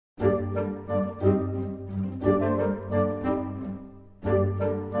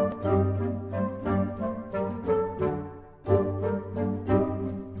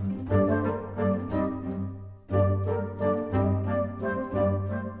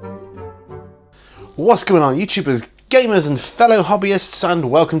What's going on, YouTubers, gamers and fellow hobbyists,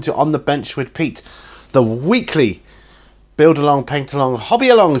 and welcome to On the Bench with Pete, the weekly build along, paint along, hobby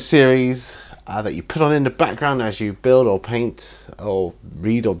along series that you put on in the background as you build or paint or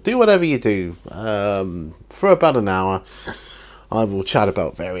read or do whatever you do. For about an hour I will chat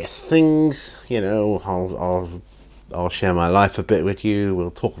about various things, you know. I'll share my life a bit with you.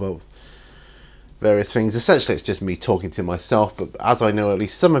 We'll talk about various things. Essentially it's just me talking to myself, but as I know at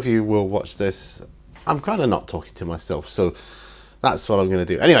least some of you will watch this, I'm kind of not talking to myself, so that's what I'm going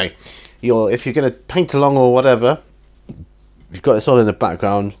to do. Anyway, if you're going to paint along or whatever, you've got this all in the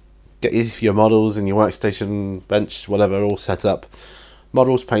background. Get your models and your workstation, bench, whatever, all set up.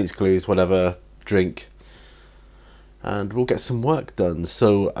 Models, paints, glues, whatever, drink, and we'll get some work done.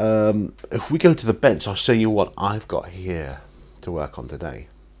 So if we go to the bench, I'll show you what I've got here to work on today.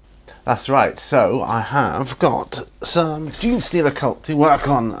 That's right, so I have got some Genestealer cult to work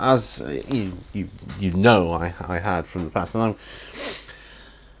on, as you know I had from the past. And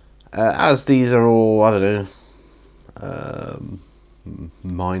as these are all, I don't know,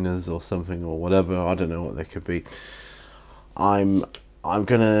 minors or something or whatever, I don't know what they could be. I'm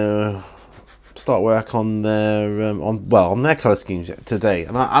gonna start work on their on their color schemes today,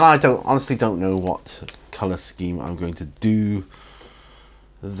 and I honestly don't know what color scheme I'm going to do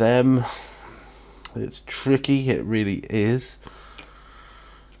them. It's tricky, it really is.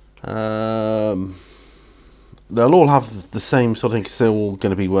 They'll all have the same sort of thing, because they're all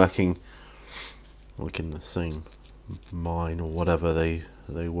going to be working like in the same mine or whatever they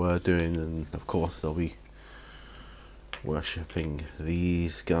were doing, and of course they'll be worshipping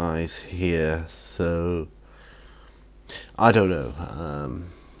these guys here, so I don't know,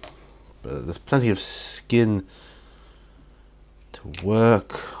 but there's plenty of skin to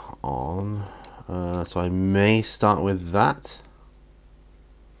work on, so I may start with that.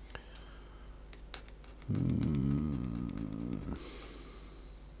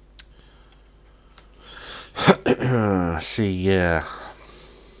 See, yeah,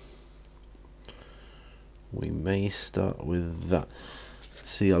 we may start with that.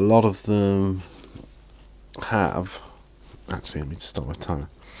 See, a lot of them have, actually let me start my timer.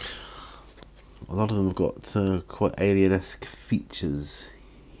 A lot of them have got quite alien-esque features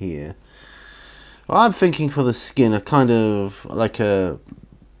here. Well, I'm thinking for the skin, a kind of like a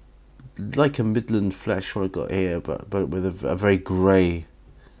midland flesh, what I've got here, but with a very grey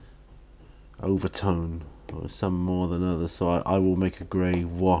overtone, or some more than others. So I will make a grey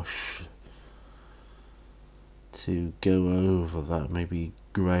wash to go over that, maybe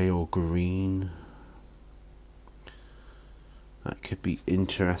grey or green. That could be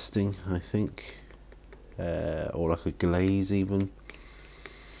interesting, I think. Or like a glaze even.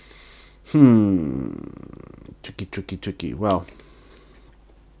 Tricky. Well,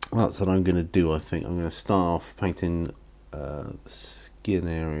 that's what I'm going to do, I think. I'm going to start off painting the skin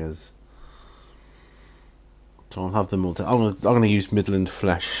areas. So I'll have them all. I'm going to use midland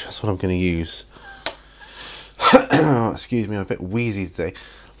flesh. That's what I'm going to use. Excuse me, I'm a bit wheezy today.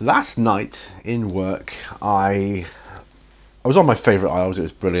 Last night in work, I was on my favourite aisles. It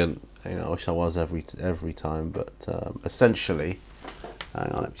was brilliant. You know, I wish I was every time, but essentially,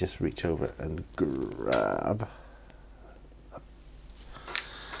 hang on, let me just reach over and grab.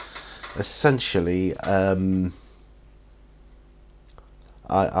 Essentially, I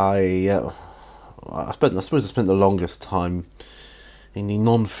suppose I spent the longest time in the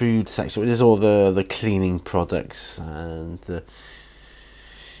non-food section, which is all the cleaning products and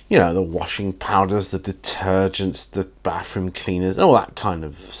you know, the washing powders, the detergents, the bathroom cleaners, all that kind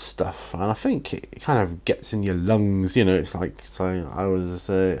of stuff. And I think it kind of gets in your lungs, you know. It's like, so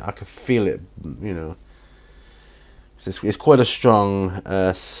I could feel it, you know. It's quite a strong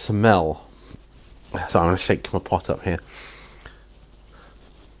smell. So I'm going to shake my pot up here.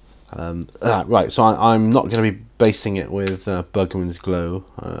 Right, so I'm not going to be basing it with Bugman's Glow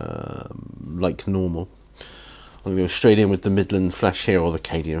like normal. I'm going to go straight in with the midland flesh here, or the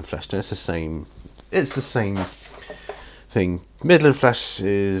Cadian flesh. It's the same thing. Midland flesh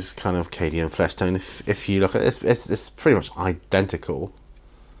is kind of Cadian flesh tone. If you look at it, it's pretty much identical.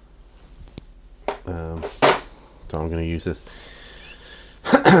 So I'm going to use this.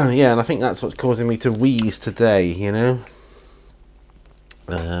 Yeah, and I think that's what's causing me to wheeze today, you know.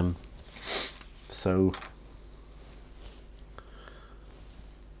 So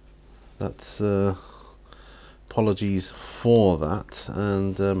that's apologies for that,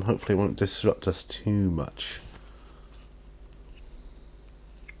 and hopefully it won't disrupt us too much.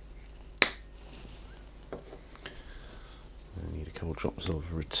 I need a couple drops of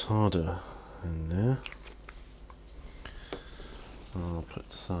retarder in there. I'll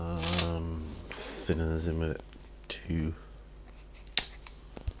put some thinners in with it too.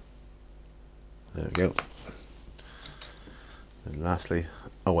 There we go. And lastly,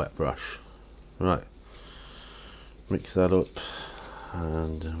 a wet brush. Right, mix that up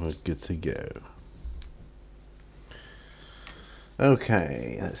and we're good to go.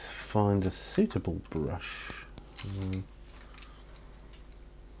 Okay, let's find a suitable brush.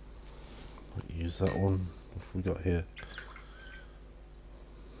 Might use that one. What have we got here?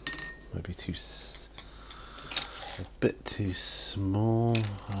 Maybe a bit too small.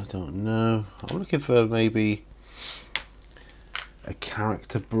 I don't know. I'm looking for maybe a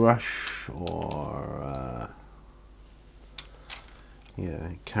character brush or yeah,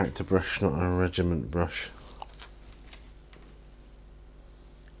 character brush, not a regiment brush.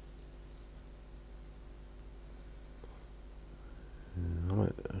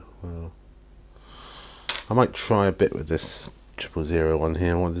 I might try a bit with this 000 one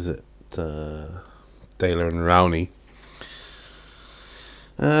here. What is it? Daler and Rowney.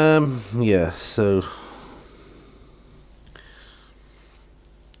 Yeah, so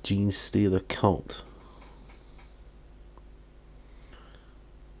Genestealer cult.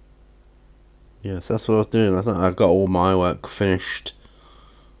 Yes, that's what I was doing. I think I got all my work finished.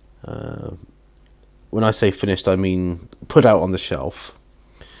 When I say finished, I mean put out on the shelf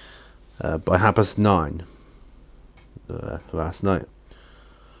by 9:30 last night.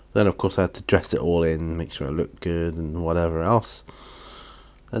 Then of course I had to dress it all in, make sure it looked good and whatever else.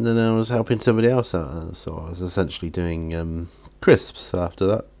 And then I was helping somebody else out, so I was essentially doing crisps after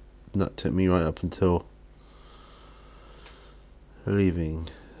that. And that took me right up until leaving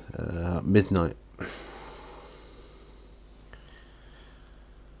midnight.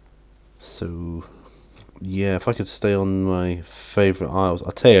 So yeah, if I could stay on my favourite aisles,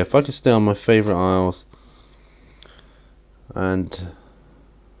 I'll tell you, if I could stay on my favourite aisles, and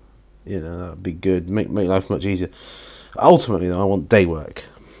you know, that would be good. Make life much easier. Ultimately, though, I want day work.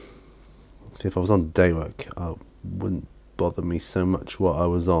 If I was on day work, it wouldn't bother me so much what I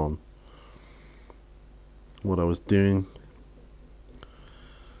was on, what I was doing.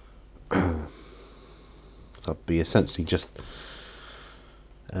 So I'd be essentially just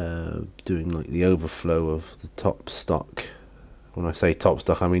doing like the overflow of the top stock. When I say top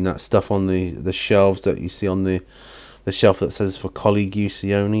stock, I mean that stuff on the shelves that you see on the shelf that says for colleague use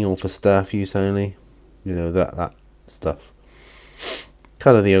only or for staff use only. You know, that stuff.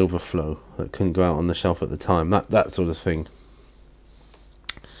 Kind of the overflow that couldn't go out on the shelf at the time. That sort of thing.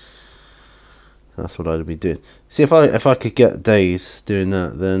 That's what I'd be doing. See, if I could get days doing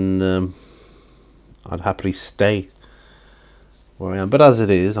that, then I'd happily stay where I am. But as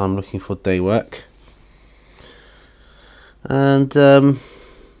it is, I'm looking for day work, and I'm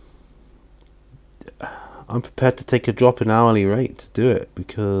prepared to take a drop in hourly rate to do it,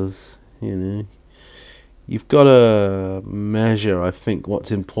 because you know, you've got to measure, I think, what's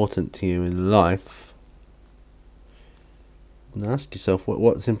important to you in life, and ask yourself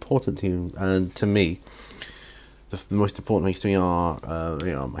what's important to you. And to me, the most important things to me are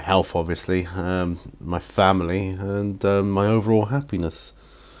you know, my health, obviously, my family, and my overall happiness,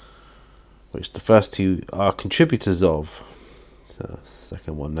 which the first two are contributors of. So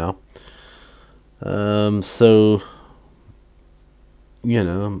second one now. So you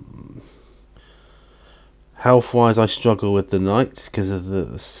know, health wise, I struggle with the nights because of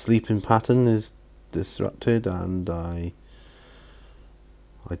the sleeping pattern is disrupted, and I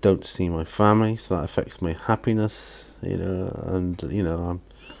don't see my family, so that affects my happiness, you know, and you know, I'm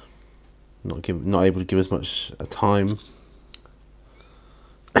not able to give as much time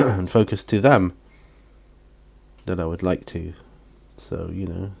and focus to them that I would like to. So you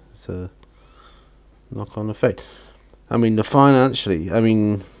know, it's a knock-on effect. I mean, financially, I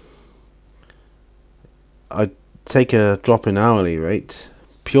mean, I take a drop in hourly rate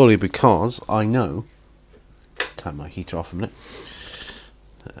purely because I know. Just turn my heater off a minute.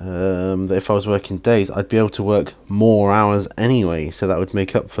 That if I was working days, I'd be able to work more hours anyway, so that would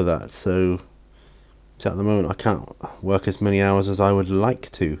make up for that. So at the moment, I can't work as many hours as I would like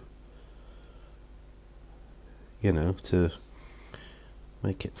to, you know, to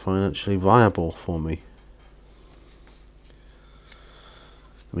make it financially viable for me.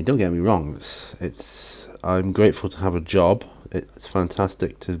 I mean, don't get me wrong, I'm grateful to have a job. It's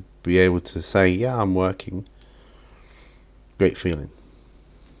fantastic to be able to say, yeah, I'm working. Great feeling.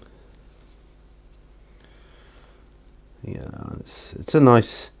 Yeah, it's a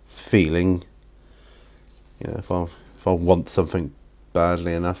nice feeling. You know, if I want something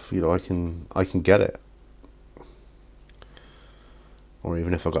badly enough, you know, I can get it. Or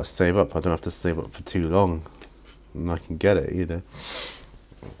even if I've got to save up, I don't have to save up for too long, and I can get it. You know,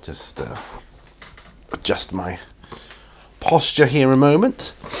 just adjust my posture here a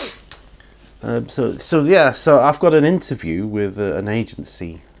moment. So I've got an interview with an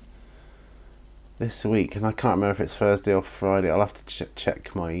agency this week, and I can't remember if it's Thursday or Friday. I'll have to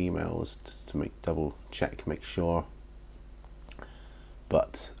check my emails just to double check, make sure.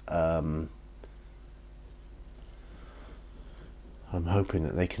 But I'm hoping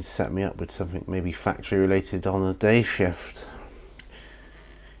that they can set me up with something maybe factory related on a day shift,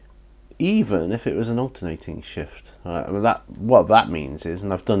 even if it was an alternating shift. I mean, what that means is,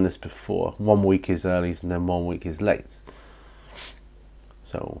 and I've done this before, 1 week is earlies and then 1 week is late.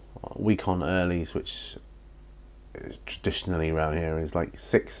 So a week on earlies, which traditionally around here is like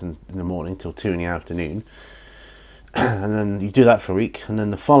 6 in the morning till 2 in the afternoon. And then you do that for a week, and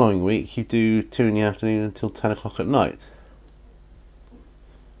then the following week you do 2 in the afternoon until 10 o'clock at night,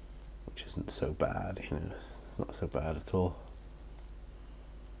 which isn't so bad, you know. It's not so bad at all.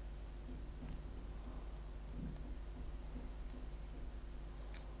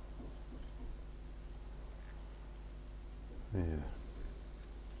 Yeah.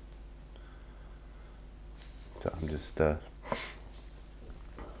 So I'm just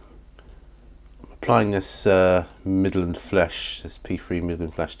applying this Midland Flesh, this P3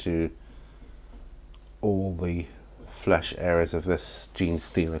 Midland Flesh, to all the flesh areas of this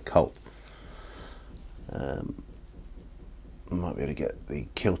Genestealer cult. I might be able to get the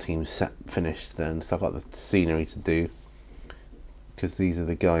kill team set finished then, so I've got the scenery to do, because these are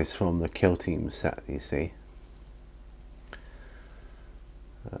the guys from the kill team set, you see.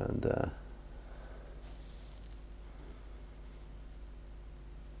 And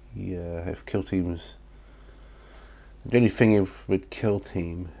yeah, if kill teams, the only thing with kill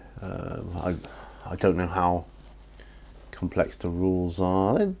team, I don't know how complex the rules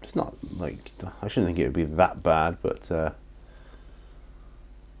are. It's not like, I shouldn't think it would be that bad, but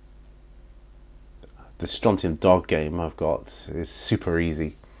the strontium dog game I've got is super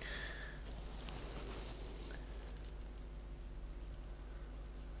easy.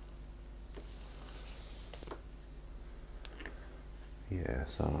 Yeah,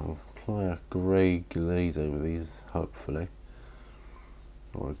 so I'll apply a grey glaze over these, hopefully.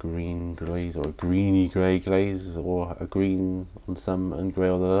 Or a green glaze, or a greeny grey glaze, or a green on some and grey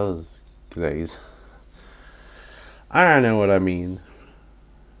on the others glaze. I don't know what I mean.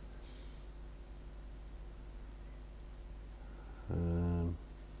 Right.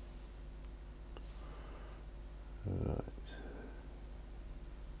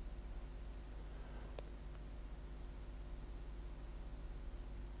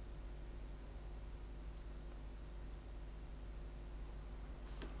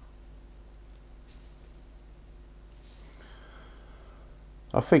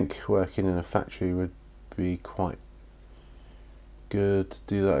 I think working in a factory would be quite good to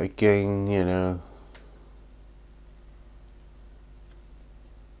do that again, you know.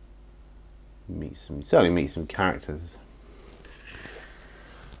 Certainly meet some characters.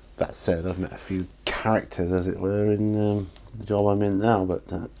 That said, I've met a few characters, as it were, in the job I'm in now, but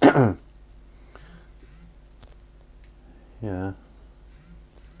yeah.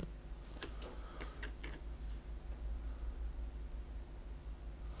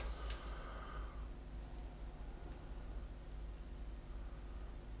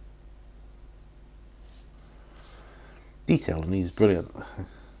 Detail on these is brilliant.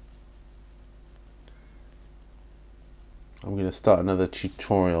 I'm going to start another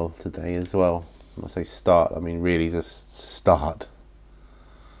tutorial today as well. When I say start, I mean really just start.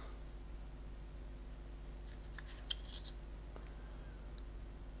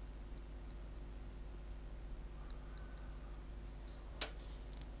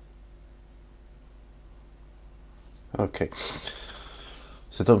 Okay,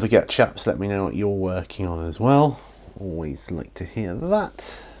 so don't forget, chaps, let me know what you're working on as well. Always like to hear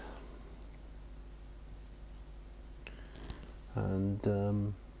that.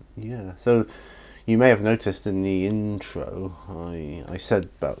 And yeah, so you may have noticed in the intro I said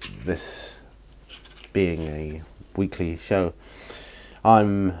about this being a weekly show.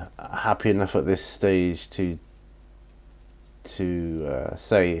 I'm happy enough at this stage to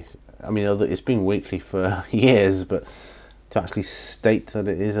say, I mean, it's been weekly for years, but to actually state that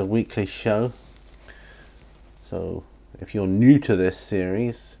it is a weekly show. So if you're new to this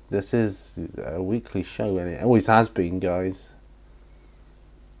series, this is a weekly show, and it always has been, guys.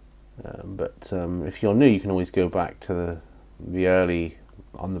 But if you're new, you can always go back to the early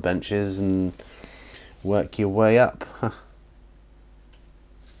on the benches and work your way up.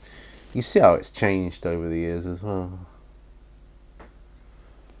 You see how it's changed over the years as well. I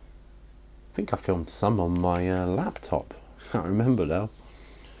think I filmed some on my laptop. Can't remember now.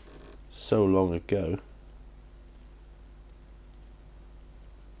 so long ago,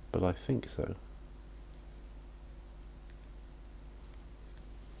 but I think so.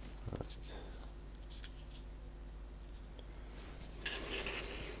 Right.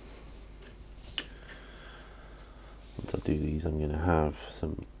 Once I do these, I'm going to have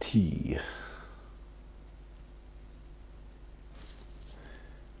some tea.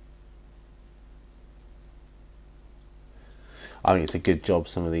 I think it's a good job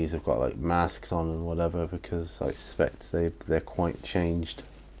some of these have got like masks on and whatever, because I expect they're quite changed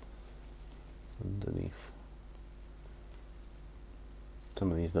underneath. Some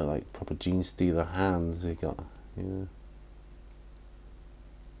of these are like proper Genestealer hands they got, yeah.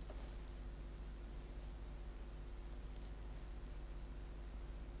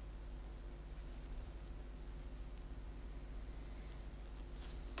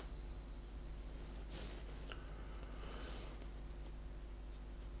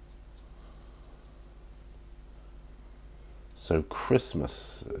 So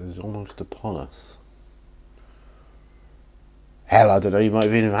Christmas is almost upon us. Hell, I don't know, you might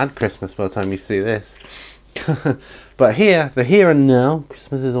have even had Christmas by the time you see this. But the here and now,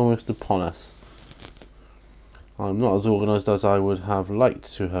 Christmas is almost upon us. I'm not as organised as I would have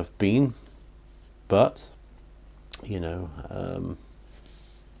liked to have been, but, you know,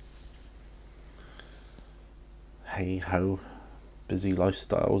 hey ho, busy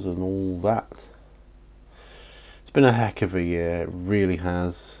lifestyles and all that. It's been a heck of a year, it really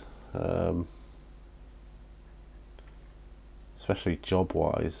has, especially job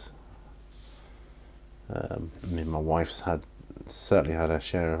wise. I mean, my wife's certainly had her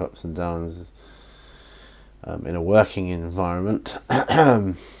share of ups and downs in a working environment.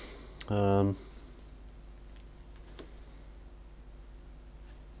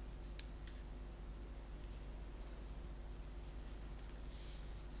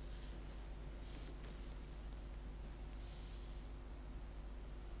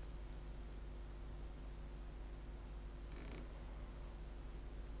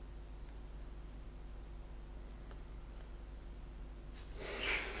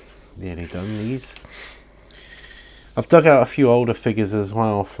 Nearly done these. I've dug out a few older figures as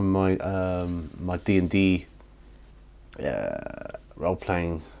well from my my D&D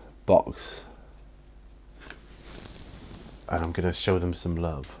role-playing box, and I'm going to show them some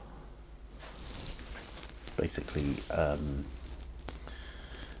love. Basically, a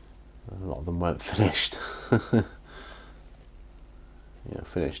lot of them weren't finished. You know,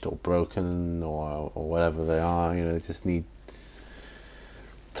 finished or broken or whatever they are. You know, they just need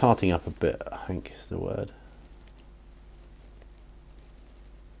tarting up a bit, I think is the word.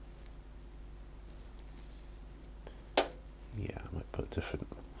 Yeah, I might put different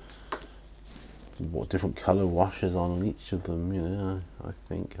colour washes on each of them, you know. I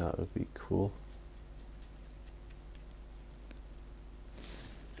think that would be cool.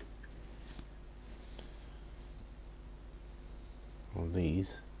 On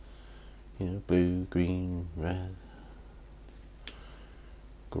these, you know, blue, green, red,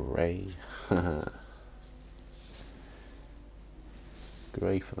 grey.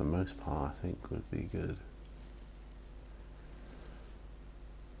 Grey for the most part, I think, would be good.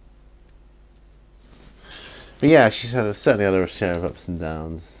 But yeah, she's certainly had her share of ups and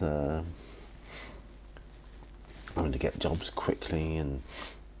downs. Having to get jobs quickly and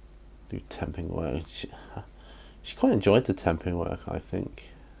do temping work. She quite enjoyed the temping work, I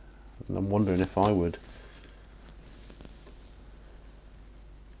think. And I'm wondering if I would.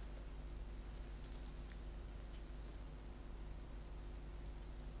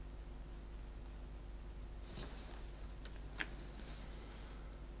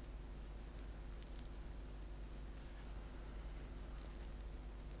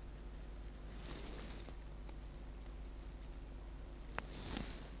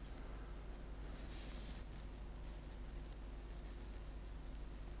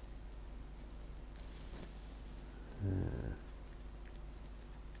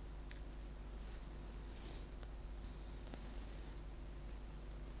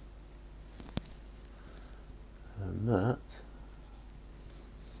 And that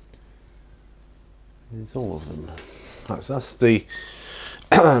is all of them. Right, so that's the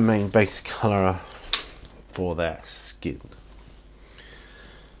main base colour for their skin.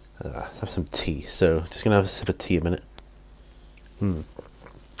 Let's have some tea. So just gonna have a sip of tea a minute.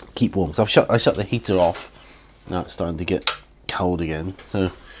 Keep warm. So I shut the heater off. Now it's starting to get cold again.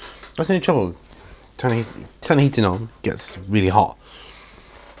 So that's the only trouble. Turn the heating on, gets really hot.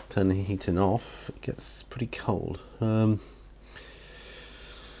 Turn the heating off, it gets pretty cold.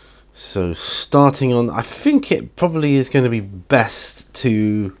 So starting on, I think it probably is going to be best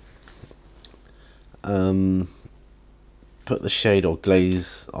to put the shade or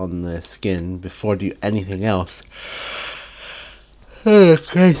glaze on their skin before I do anything else, in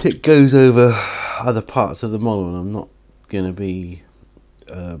case it goes over other parts of the model, and I'm not going to be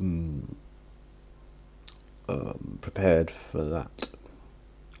prepared for that.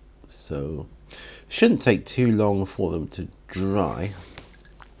 So it shouldn't take too long for them to dry.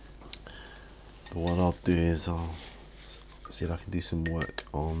 But what I'll do is I'll see if I can do some work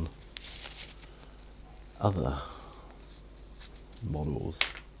on other models.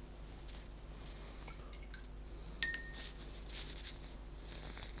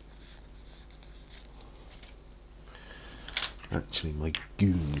 Actually, my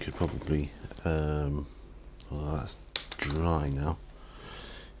goon could probably, well, that's dry now.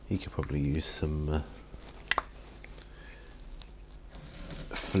 He could probably use some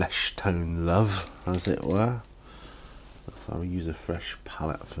flesh tone love, as it were. So I'll use a fresh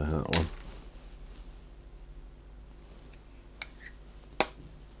palette for that one.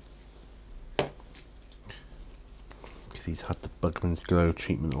 Because he's had the Bugman's Glow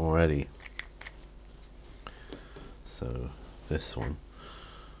treatment already. So this one.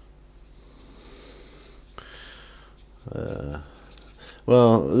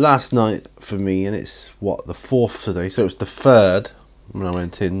 Well, last night for me, and it's what, the 4th today, so it's the 3rd when I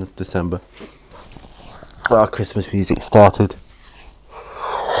went in December. Our Christmas music started.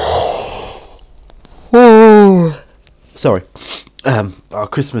 Sorry. Our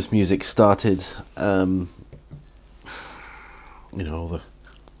Christmas music started. You know, all the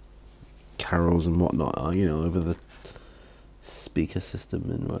carols and whatnot, you know, over the speaker system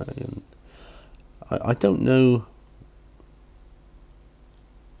and I don't know.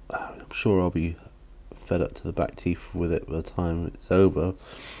 I'm sure I'll be fed up to the back teeth with it by the time it's over,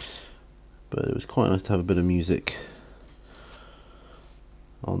 but it was quite nice to have a bit of music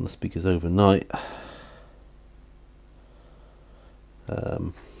on the speakers overnight.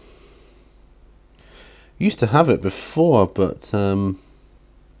 Used to have it before, but it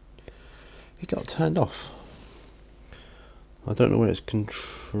got turned off. I don't know where it's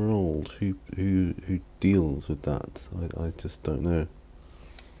controlled. Who deals with that? I just don't know.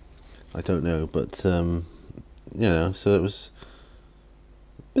 I don't know, but you know, so it was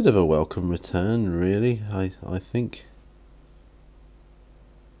a bit of a welcome return, really. I think.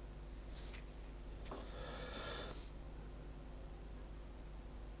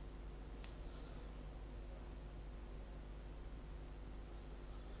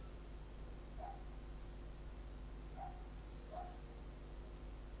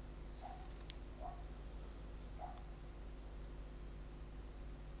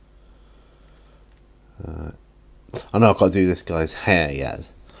 I know I've got to do this guy's hair yet.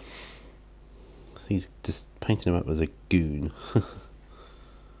 He's just painting him up as a goon.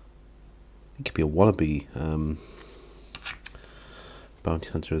 He could be a wannabe bounty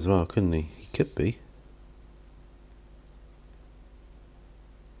hunter as well, couldn't he? He could be.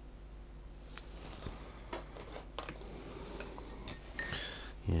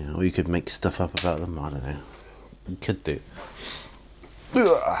 Yeah, or you could make stuff up about them. I don't know. You could do.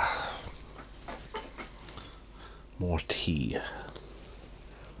 More tea.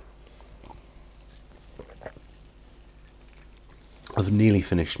 I've nearly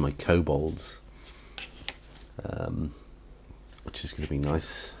finished my kobolds, which is going to be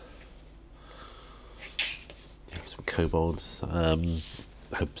nice. Yeah, some kobolds.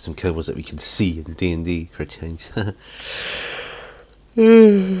 Hope some kobolds that we can see in D&D for a change.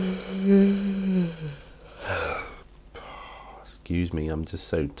 Excuse me, I'm just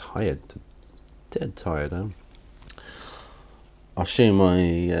so tired, dead tired. I'll show you my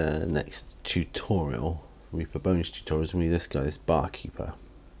next tutorial. Reaper bonus tutorial is going to be this guy, this barkeeper.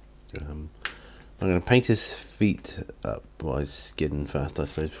 I'm going to paint his feet up, well, his skin first, I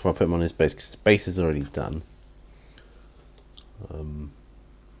suppose, before I put him on his base, because his base is already done.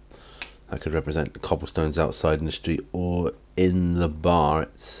 That could represent the cobblestones outside in the street or in the bar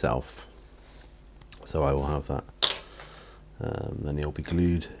itself. So I will have that. Then he'll be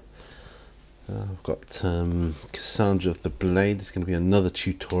glued. I've got Cassandra of the Blade. There's going to be another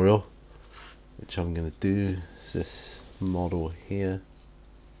tutorial, which I'm going to do. Is this model here?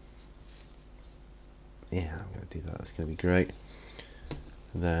 Yeah, I'm going to do that. That's going to be great.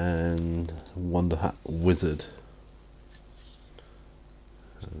 Then Wonder Hat Wizard.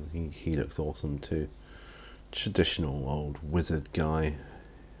 He looks awesome too. Traditional old wizard guy.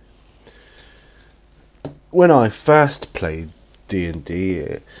 When I first played D&D,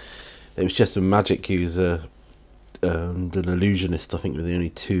 it was just a magic user and an illusionist. I think were the only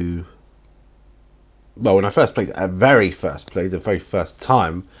two. Well, when I first played, the very first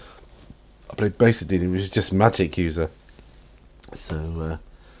time, I played basic D&D, which is just magic user. So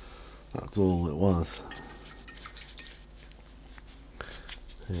that's all it was.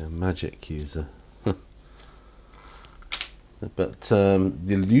 Yeah, magic user. But the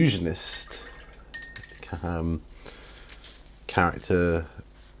illusionist character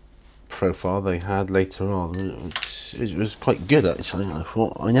profile they had later on, it was quite good actually. I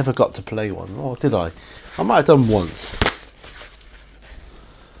thought I never got to play one, or did I? I might have done once,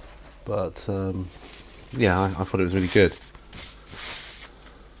 but yeah, I thought it was really good.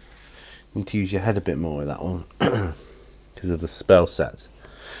 You need to use your head a bit more with that one because of the spell set.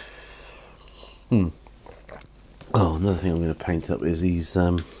 Oh, another thing I'm going to paint up is these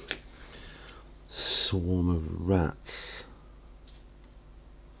swarm of rats.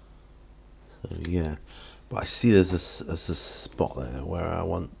 So yeah, but I see there's a spot there where I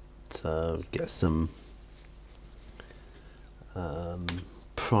want to get some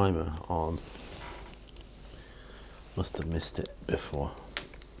primer on. Must have missed it before,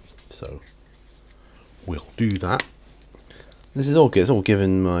 so we'll do that. This is all good. It's all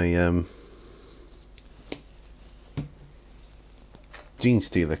given my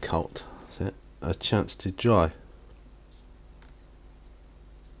Genestealer cult a chance to dry.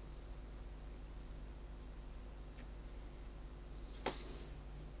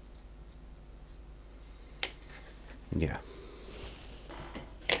 Yeah.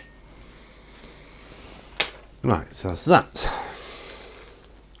 Right, so that's that.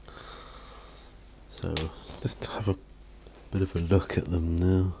 So just have a bit of a look at them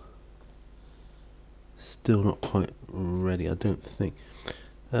now. Still not quite ready, I don't think.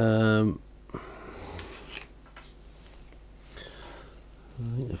 I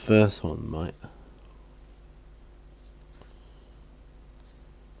think the first one might.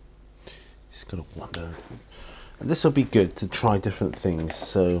 Just gotta wonder. And this will be good to try different things.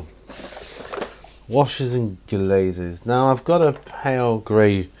 So, washes and glazes. Now I've got a pale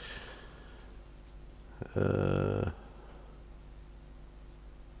grey.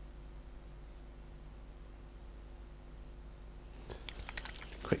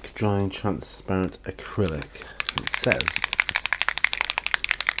 Quick drying transparent acrylic. It says.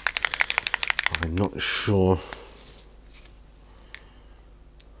 I'm not sure.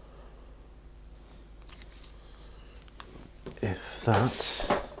 If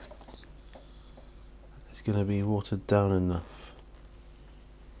that is going to be watered down enough.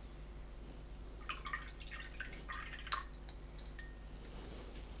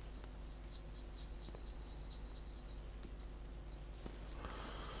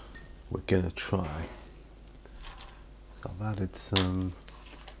 We're going to try. So I've added some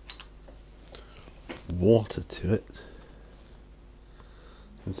water to it.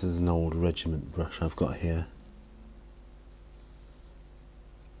 This is an old regiment brush I've got here.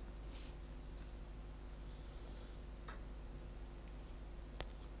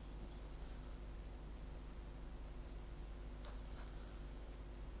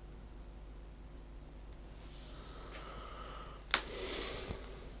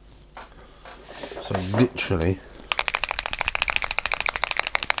 So literally,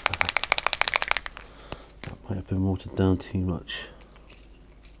 that might have been watered down too much.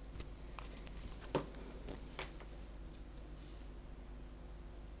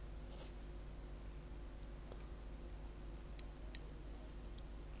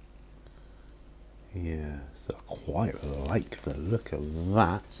 Yeah, so I quite like the look of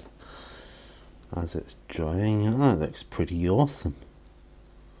that as it's drying. Oh, it looks pretty awesome.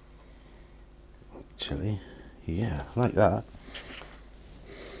 Actually, yeah, I like that.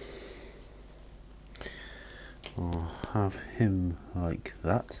 I'll have him like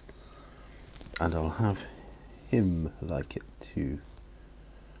that, and I'll have him like it too.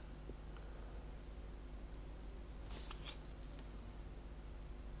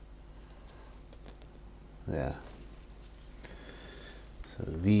 Yeah. So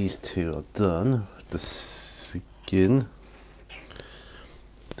these two are done. The skin.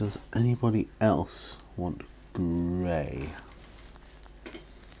 Does anybody else want grey?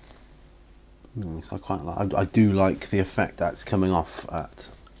 So I quite like. I do like the effect that's coming off at.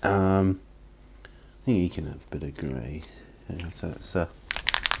 Yeah, you can have a bit of grey. Yeah, so it's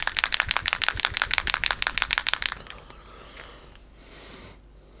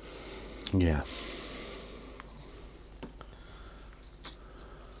yeah.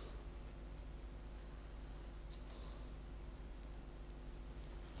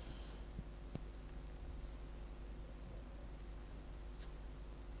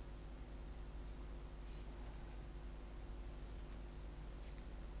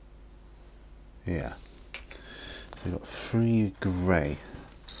 Yeah. So we've got 3 grey.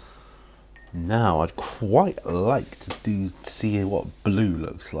 Now I'd quite like to see what blue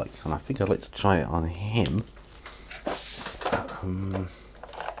looks like, and I think I'd like to try it on him.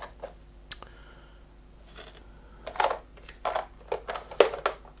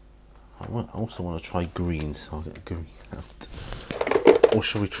 I also want to try green, so I'll get the green out. Or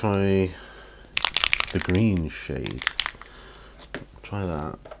shall we try the green shade? Try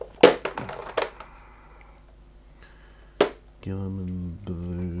that. Gilliman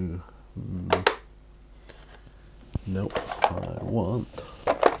blue. Nope. I want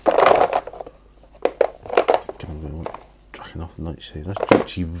Drakenhof Nightshade. That's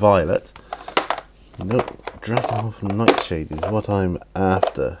Dreachy Violet. Nope. Drakenhof Nightshade is what I'm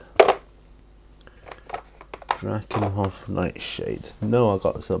after. Drakenhof Nightshade. No, I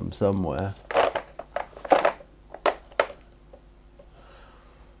got some somewhere.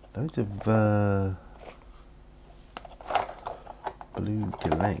 Loads of blue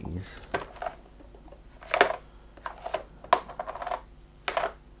glaze.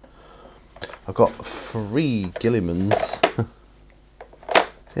 I've got 3 Gillimans.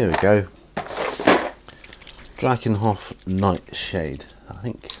 Here we go. Drakenhof Nightshade. I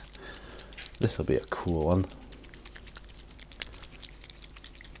think this will be a cool one.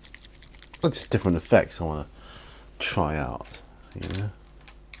 It's different effects I want to try out, you know.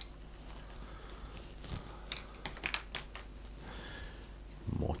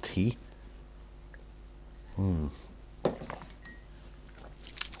 More tea.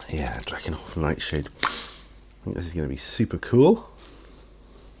 Yeah, Drakenhof Nightshade. I think this is going to be super cool.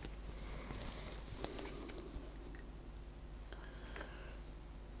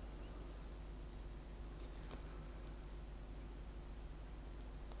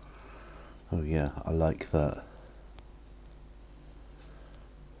 Oh yeah, I like that.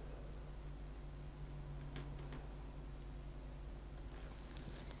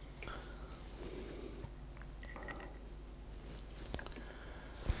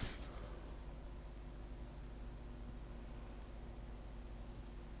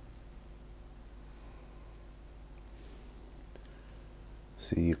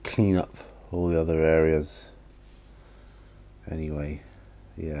 So you clean up all the other areas anyway.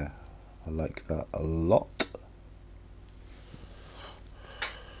 Yeah, I like that a lot.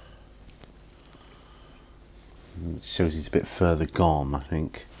 It shows he's a bit further gone, I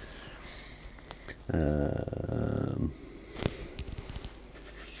think. For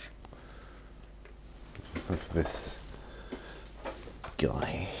this guy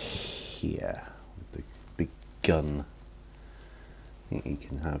here with the big gun, I think he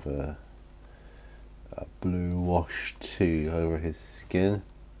can have a blue wash too over his skin.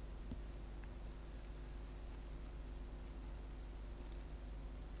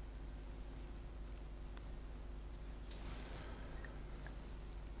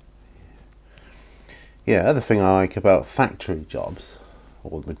 Yeah, other thing I like about factory jobs,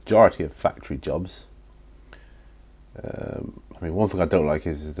 or the majority of factory jobs, I mean, one thing I don't like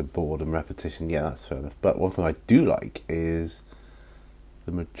is the boredom and repetition. Yeah, that's fair enough. But one thing I do like is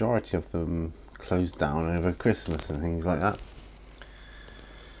the majority of them close down over Christmas and things like that.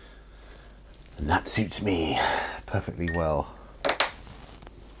 And that suits me perfectly well. I'll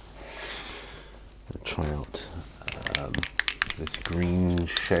try out this green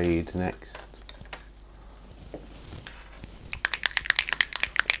shade next.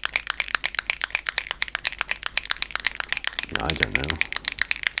 I don't know.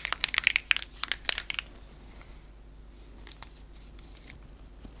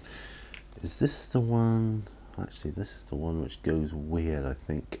 Is this the one? Actually, this is the one which goes weird, I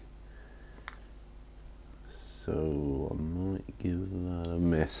think. So I might give that a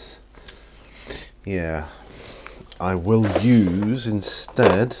miss. Yeah, I will use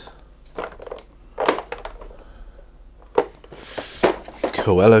instead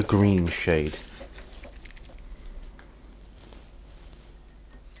Koala Green shade.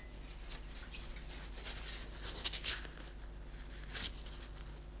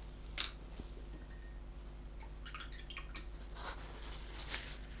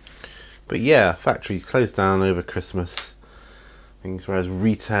 But yeah, factories close down over Christmas, things, whereas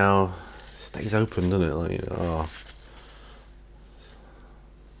retail stays open, doesn't it? Like, oh,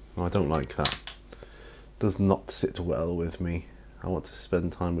 I don't like that. Does not sit well with me. I want to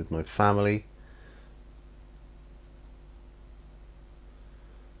spend time with my family,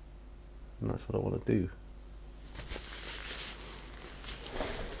 and that's what I want to do.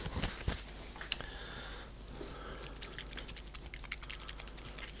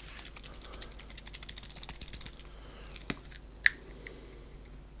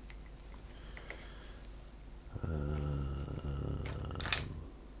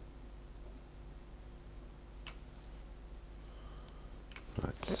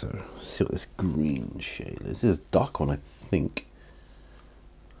 So see what this green shade is. This is a dark one, I think.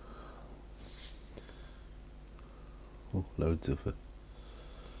 Oh, loads of it.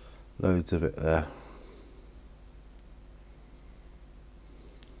 Loads of it there.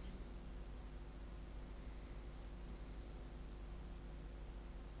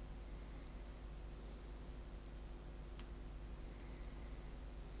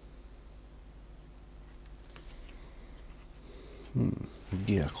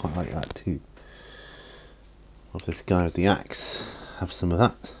 Yeah, I quite like that too. Of this guy with the axe, have some of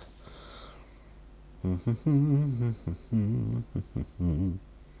that.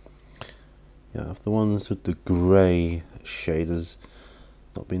 Yeah, of the ones with the grey shaders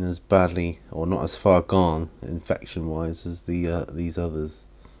not been as badly or not as far gone infection wise as the these others.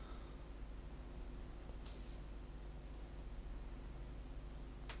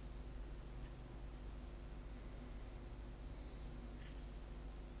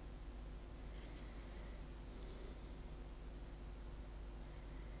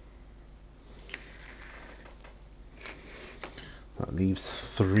 That leaves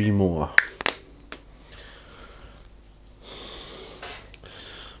 3 more.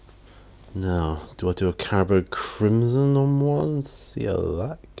 Now, do I do a Carabo Crimson on one? See how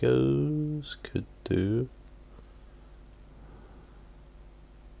that goes. Could do.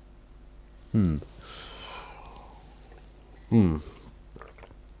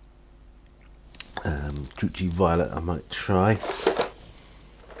 Druchii Violet I might try.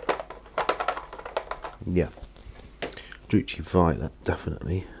 Yeah. Druchii Violet,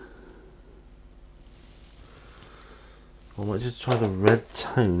 definitely. I might just try the red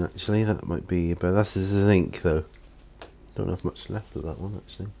tone actually, that might be, but that's zinc though. Don't have much left of that one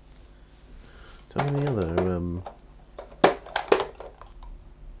actually. Do I have any other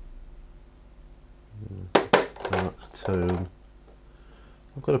dark tone?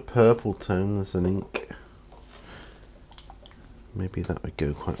 I've got a purple tone as an ink. Maybe that would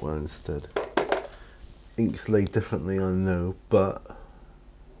go quite well instead. Inks lay differently, I know, but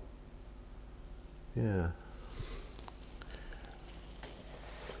yeah.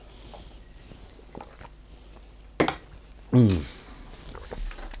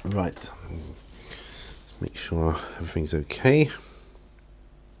 Right, let's make sure everything's okay.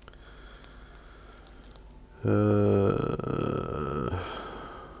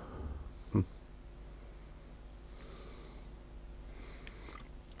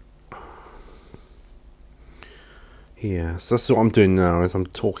 Yeah, so that's what I'm doing now, is I'm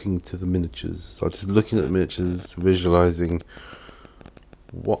talking to the miniatures. So I'm just looking at the miniatures, visualizing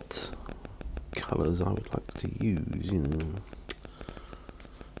what colours I would like to use, you know.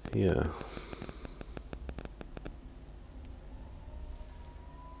 Yeah.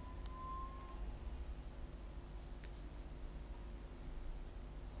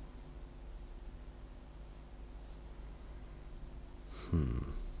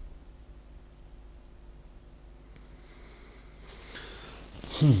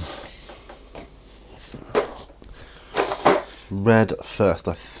 Red first,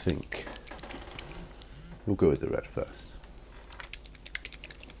 I think. We'll go with the red first.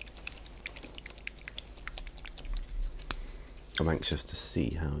 I'm anxious to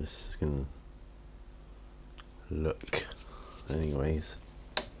see how this is going to look. Anyways.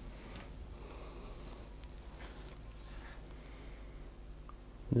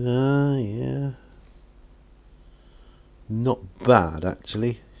 Yeah. Not bad,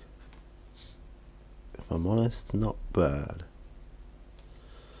 actually. If I'm honest, not bad.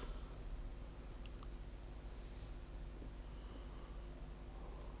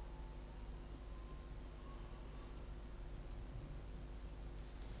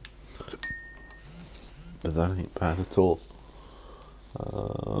 But that ain't bad at all.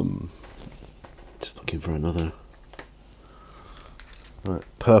 Just looking for another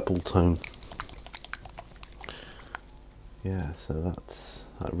purple tone. Yeah, so that's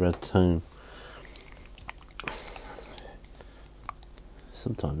that red tone.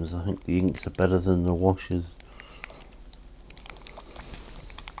 Sometimes I think the inks are better than the washes.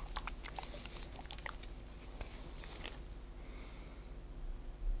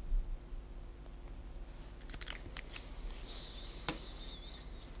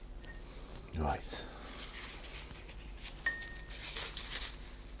 Right.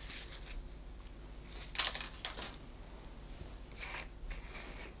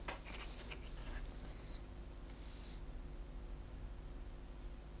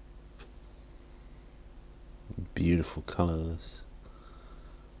 Beautiful colour,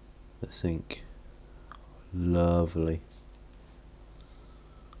 this ink. Lovely.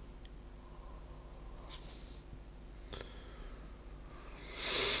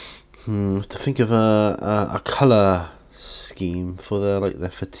 To think of a colour scheme for their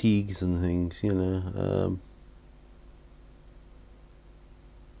fatigues and things, you know.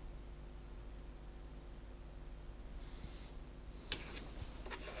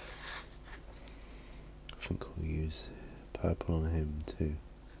 I think we'll use purple on him too.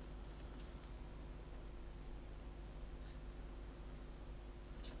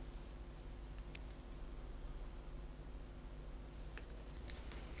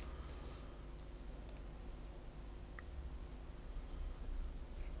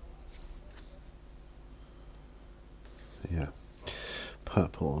 Yeah,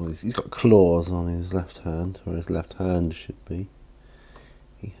 purple. He's got claws on his left hand, or his left hand should be.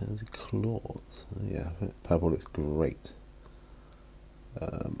 He has claws. Yeah, purple looks great.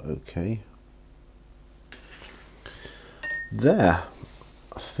 Okay. There.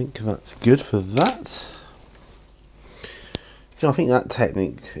 I think that's good for that. You know, I think that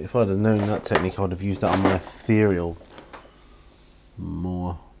technique, if I'd have known that technique, I would have used that on my ethereal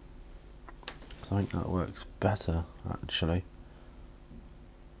more. I think that works better, actually,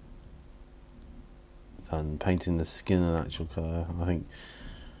 than painting the skin an actual colour. I think.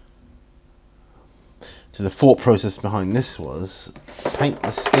 So the thought process behind this was paint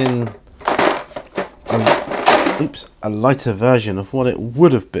the skin a lighter version of what it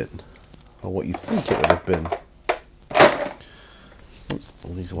would have been, or what you think it would have been.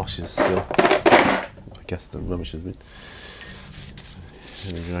 All these washes still. I guess the rubbish has been.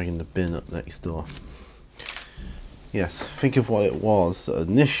 And dragging the bin up next door. Yes, think of what it was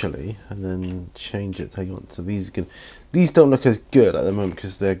initially, and then change it how you want. So these don't look as good at the moment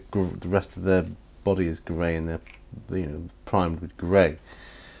because the rest of their body is grey and they're primed with grey.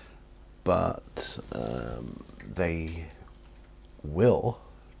 But they will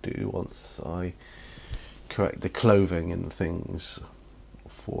do once I correct the clothing and things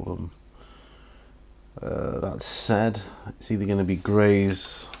for them. That said, it's either going to be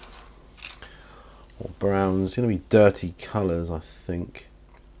greys or browns. It's going to be dirty colours, I think.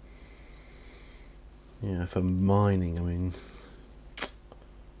 Yeah, for mining, I mean,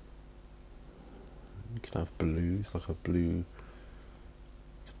 you can have blues, like a blue,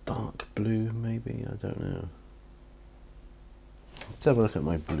 dark blue maybe, I don't know. Let's have a look at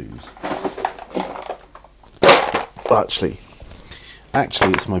my blues.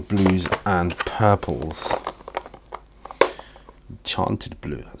 Actually, it's my blues and purples. Enchanted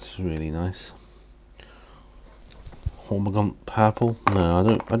blue, that's really nice. Hormigant purple?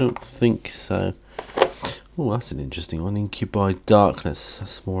 No, I don't think so. Oh, that's an interesting one. Incubi darkness.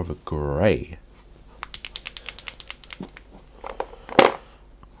 That's more of a grey.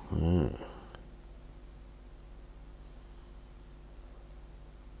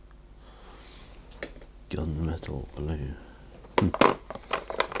 Gunmetal blue.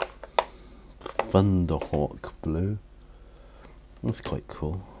 Thunderhawk blue. That's quite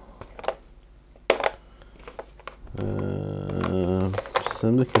cool. So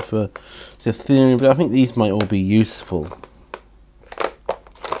I'm looking for the theory, but I think these might all be useful.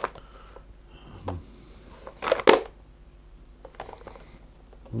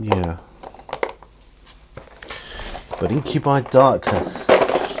 Yeah. But Incubi Darkness,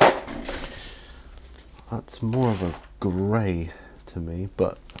 that's more of a grey to me,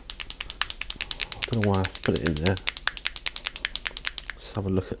 but I don't know why I put it in there. Let's have a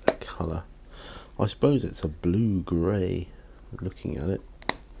look at the colour. I suppose it's a blue-grey, looking at it.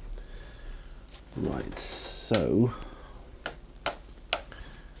 Right, so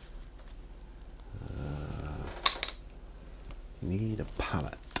need a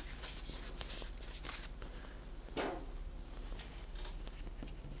palette.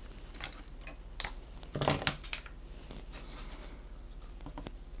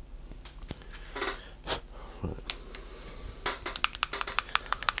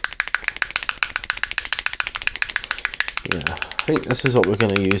 Yeah, I think this is what we're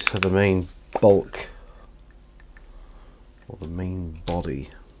going to use for the main bulk, or the main body.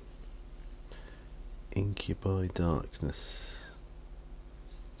 Incubi Darkness.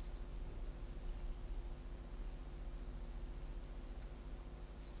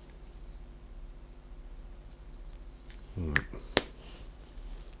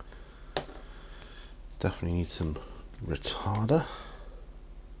 Definitely need some retarder.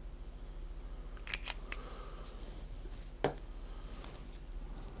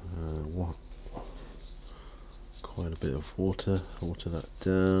 Quite a bit of water that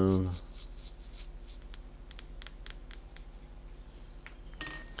down.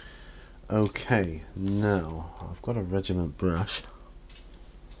 Okay, now I've got a regiment brush,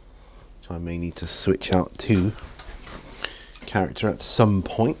 which I may need to switch out to character at some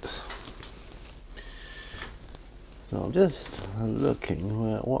point. So I'm just looking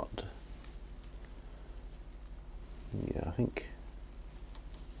where what. Yeah, I think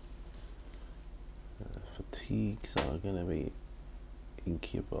fatigues are going to be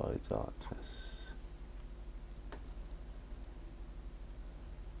Incubi Darkness.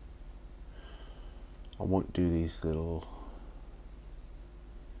 I won't do these little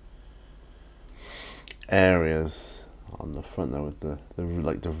areas on the front there with the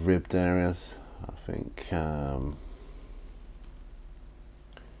like the ribbed areas. I think I'll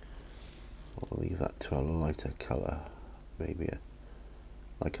leave that to a lighter colour, maybe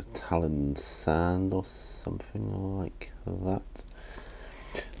like a taloned sand or something like that.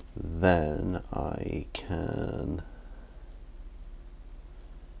 Then I can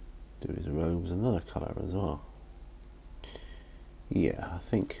do his robes another colour as well. Yeah, I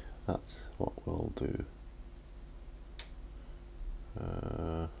think that's what we'll do.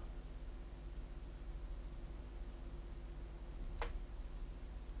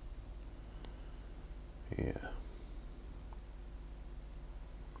 Yeah.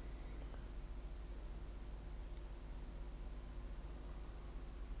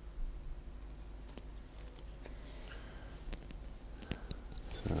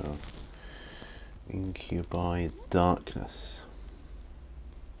 So, Incubi Darkness.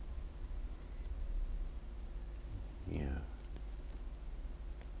 Yeah.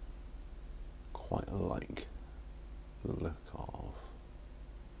 Quite like the look of.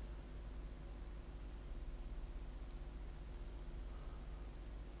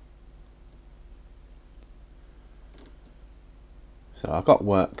 So I've got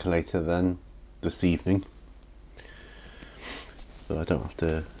work later then this evening, so I don't have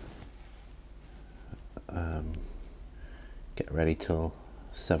to get ready till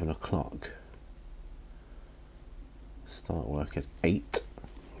 7 o'clock. Start work at 8,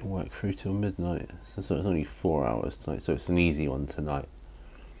 work through till midnight. So it's only 4 hours tonight, so it's an easy one tonight.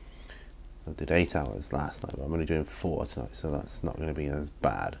 I did 8 hours last night, but I'm only doing 4 tonight, so that's not going to be as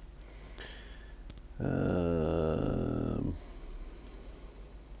bad.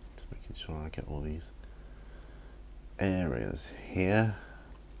 Just making sure I get all these areas here.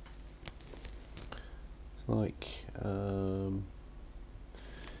 It's like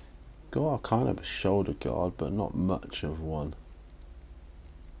got kind of a shoulder guard, but not much of one.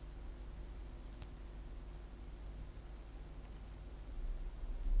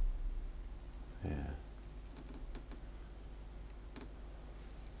 Yeah.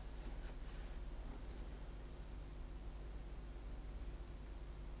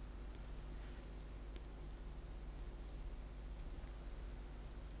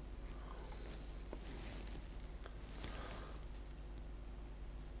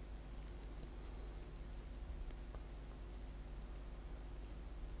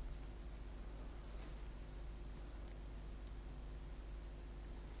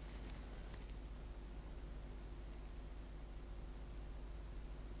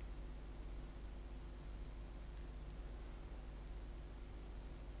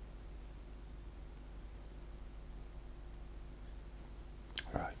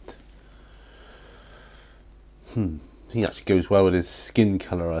 Right. He actually goes well with his skin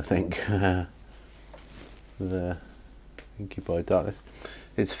colour, I think. The Incubi Darkness.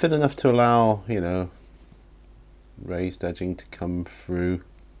 It's thin enough to allow, you know, raised edging to come through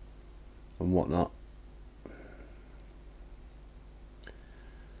and whatnot.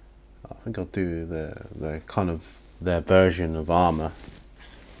 I think I'll do the kind of their version of armour.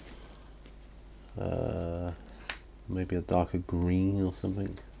 Maybe a darker green or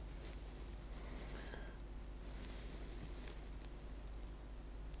something.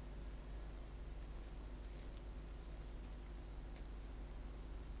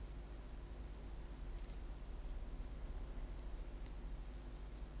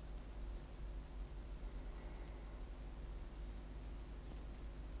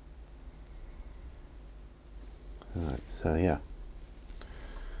 Alright, so yeah.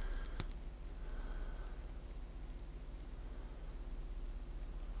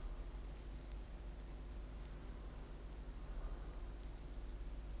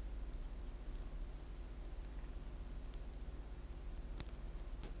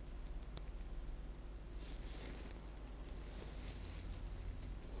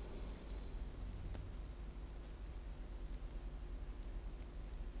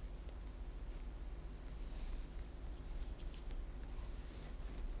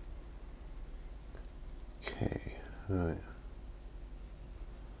 Okay, right.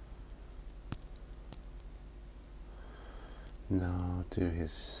 Now I'll do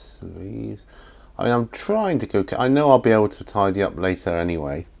his sleeves. I mean, I'm trying to go. I know I'll be able to tidy up later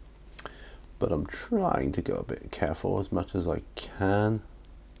anyway, but I'm trying to go a bit careful as much as I can.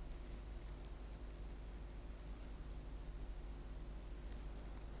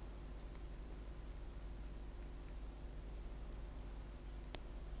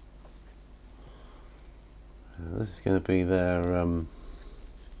 This is going to be their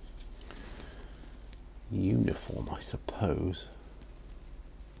uniform, I suppose.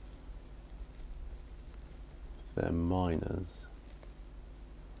 They're miners.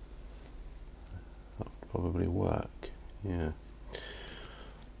 That would probably work, yeah.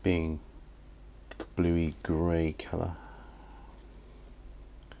 Being bluey grey colour.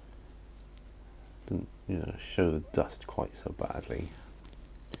 Didn't, you know, show the dust quite so badly.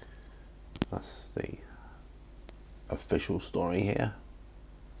 That's the official story here.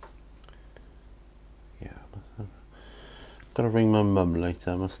 Yeah, gotta ring my mum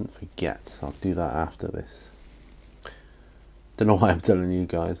later, I mustn't forget. I'll do that after this. Don't know why I'm telling you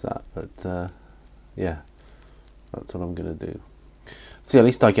guys that, but yeah, that's what I'm gonna do. See, at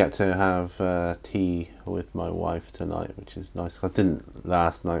least I get to have tea with my wife tonight, which is nice. I didn't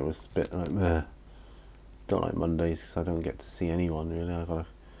last night, was a bit like meh. Don't like Mondays because I don't get to see anyone really. I gotta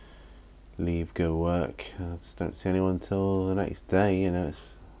leave, go work. I just don't see anyone until the next day, you know.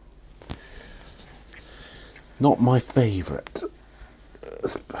 It's not my favourite,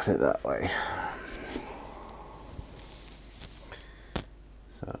 let's put it that way.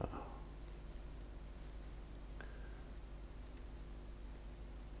 So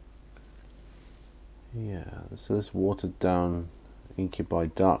yeah, so this watered down Inky by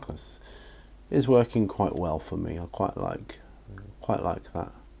Darkness is working quite well for me. I quite like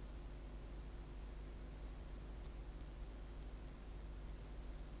that.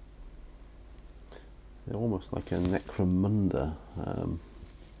 They're almost like a Necromunda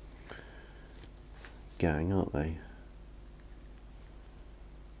gang, aren't they?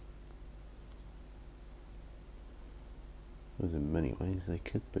 Because in many ways they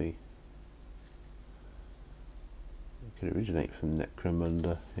could be. They could originate from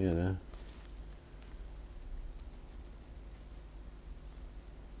Necromunda, you know.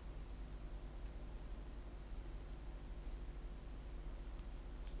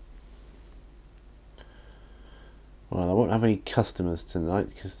 Well, I won't have any customers tonight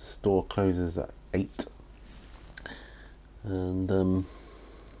because the store closes at 8. And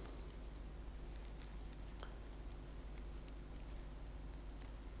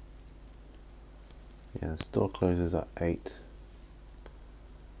yeah, the store closes at 8.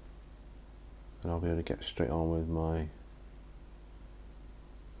 And I'll be able to get straight on with my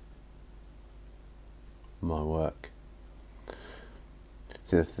work.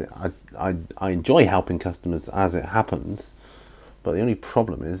 So I enjoy helping customers as it happens, but the only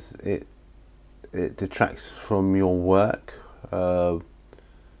problem is it detracts from your work, and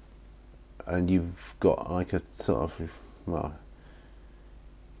you've got like a sort of, well,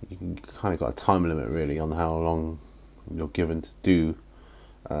 you kind of got a time limit really on how long you're given to do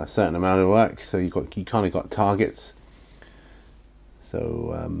a certain amount of work. So you kind of got targets.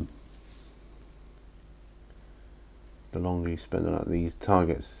 So the longer you spend on these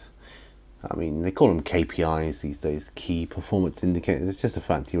targets, I mean, they call them KPIs these days, key performance indicators. It's just a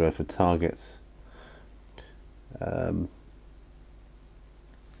fancy word for targets. That's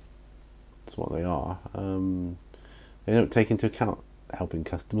what they are. They don't take into account helping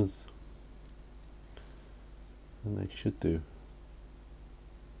customers, and they should do.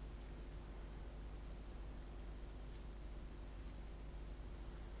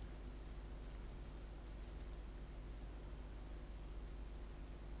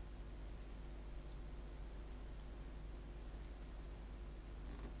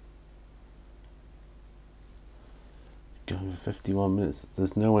 Going for 51 minutes.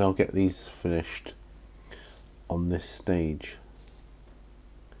 There's no way I'll get these finished on this stage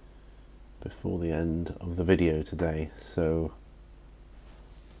before the end of the video today, so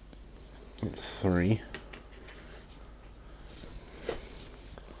it's 3. I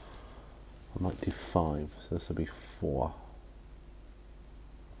might do 5, so this will be 4.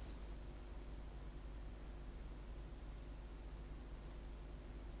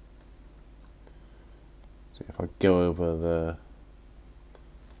 So if I go over the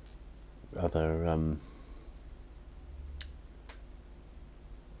other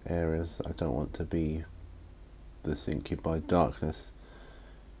areas I don't want to be this Inky by Darkness,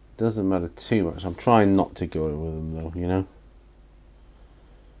 it doesn't matter too much. I'm trying not to go over them though, you know.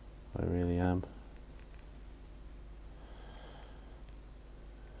 I really am.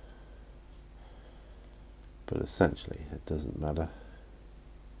 But essentially it doesn't matter.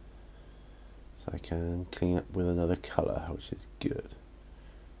 So I can clean up with another colour, which is good.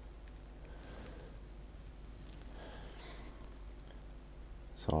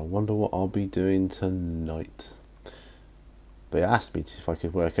 So I wonder what I'll be doing tonight. They asked me if I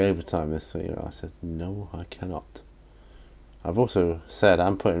could work overtime this week. I said no, I cannot. I've also said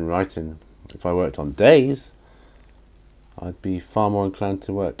I'm putting in writing, if I worked on days, I'd be far more inclined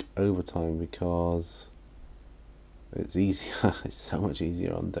to work overtime because it's easier. It's so much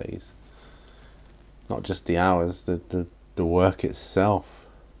easier on days. Not just the hours, the work itself.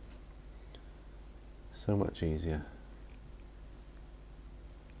 So much easier.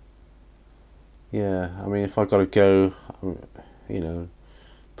 Yeah, I mean, if I got to go, you know,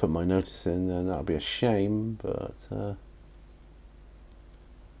 put my notice in, then that'll be a shame, but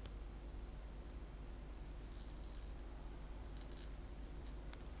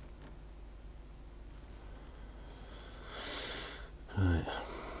right.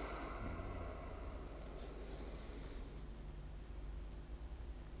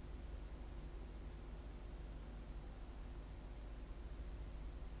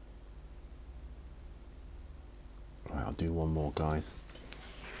 Right, I'll do one more, guys.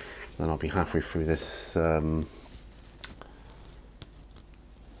 Then I'll be halfway through this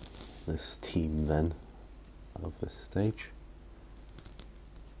this team then of this stage.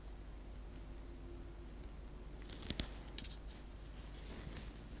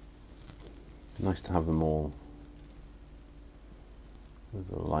 Nice to have them all with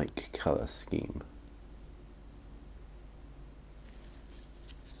a like colour scheme.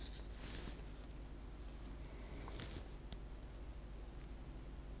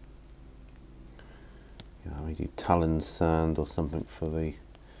 Yeah, we do talon sand or something for the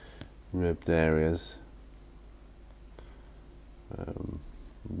ribbed areas.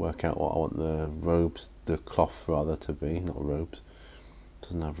 Work out what I want the robes, the cloth rather, to be. Not robes.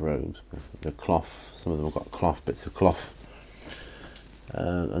 Doesn't have robes, but the cloth. Some of them have got cloth, bits of cloth.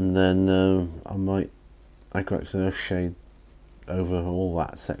 And then I might Agrex Earth shade over all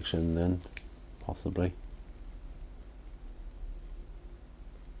that section then, possibly.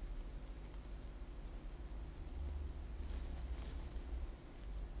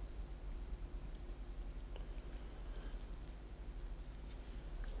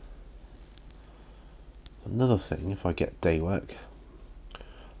 Another thing, if I get day work,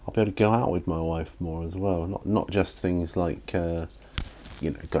 I'll be able to go out with my wife more as well. Not just things like you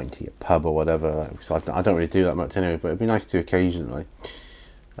know, going to your pub or whatever. So I don't really do that much anyway, but it'd be nice to occasionally.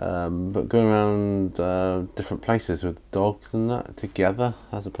 But going around different places with dogs and that together,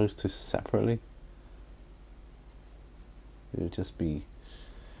 as opposed to separately, it would just be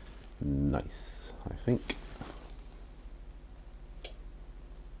nice, I think.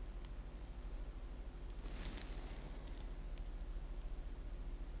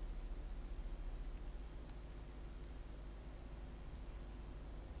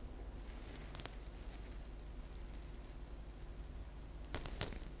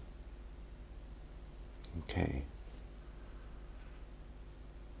 Okay.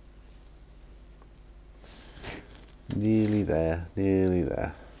 Nearly there, nearly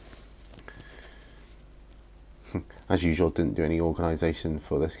there. As usual, didn't do any organisation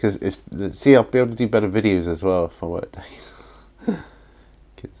for this because it's, see, I'll be able to do better videos as well for work days.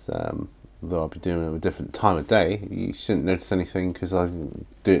 Because though I'll be doing it at a different time of day, you shouldn't notice anything because I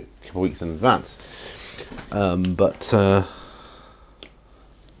do it a couple of weeks in advance. But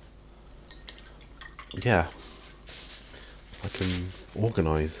yeah, I can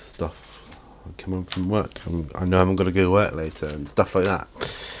organise stuff. I come home from work. I know I'm going to go to work later and stuff like that.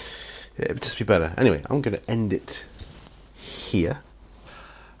 It would just be better. Anyway, I'm going to end it here.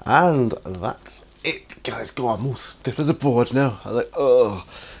 And that's it, guys. God, I'm all stiff as a board now. I'm like, oh,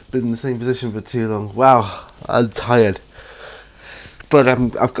 been in the same position for too long. Wow, I'm tired. But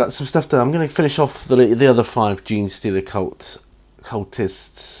I've got some stuff done. I'm going to finish off the other 5 Genestealer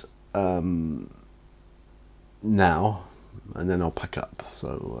cultists now, and then I'll pack up.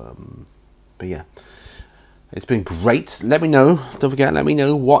 So, but yeah, it's been great. Let me know. Don't forget, let me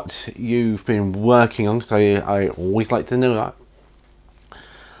know what you've been working on, because I always like to know that.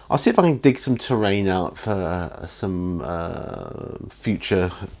 I'll see if I can dig some terrain out for some future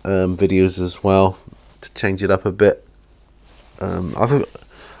videos as well, to change it up a bit. I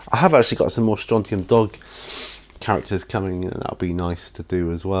have actually got some more Strontium Dog characters coming, and that'll be nice to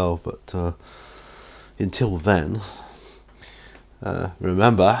do as well. But until then,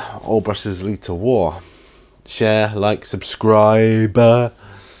 remember, all brushes lead to war. Share, like, subscribe,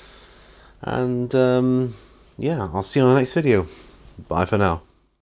 and yeah, I'll see you on the next video. Bye for now.